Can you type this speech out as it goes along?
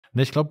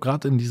Ne, ich glaube,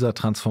 gerade in dieser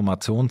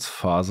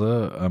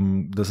Transformationsphase,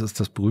 das ist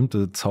das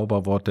berühmte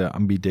Zauberwort der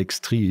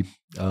Ambidextrie,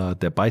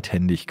 der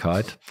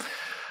Beidhändigkeit,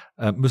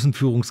 müssen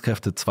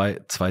Führungskräfte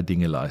zwei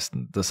Dinge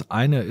leisten. Das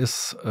eine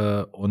ist,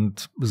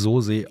 und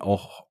so sehe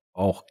auch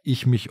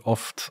ich mich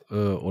oft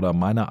oder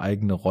meine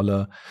eigene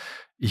Rolle,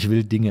 ich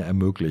will Dinge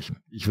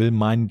ermöglichen. Ich will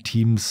meinen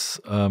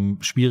Teams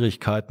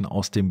Schwierigkeiten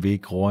aus dem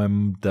Weg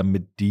räumen,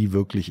 damit die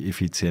wirklich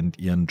effizient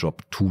ihren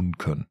Job tun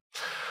können.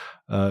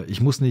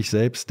 Ich muss nicht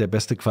selbst der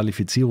beste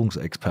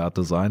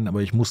Qualifizierungsexperte sein,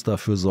 aber ich muss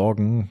dafür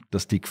sorgen,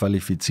 dass die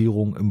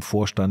Qualifizierung im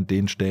Vorstand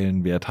den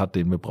Stellenwert hat,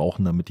 den wir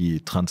brauchen, damit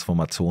die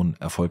Transformation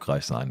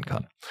erfolgreich sein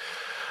kann.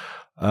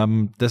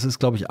 Das ist,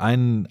 glaube ich,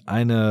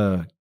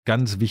 eine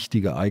ganz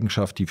wichtige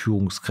Eigenschaft, die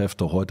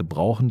Führungskräfte heute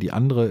brauchen. Die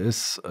andere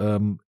ist,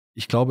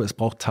 ich glaube, es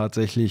braucht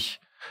tatsächlich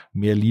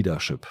mehr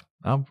Leadership.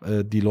 Ja,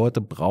 die Leute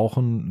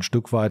brauchen ein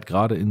Stück weit,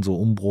 gerade in so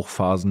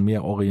Umbruchphasen,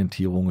 mehr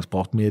Orientierung, es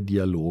braucht mehr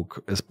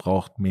Dialog, es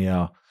braucht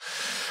mehr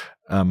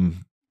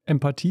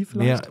Empathie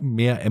vielleicht?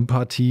 Mehr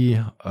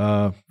Empathie,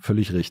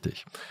 völlig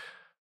richtig.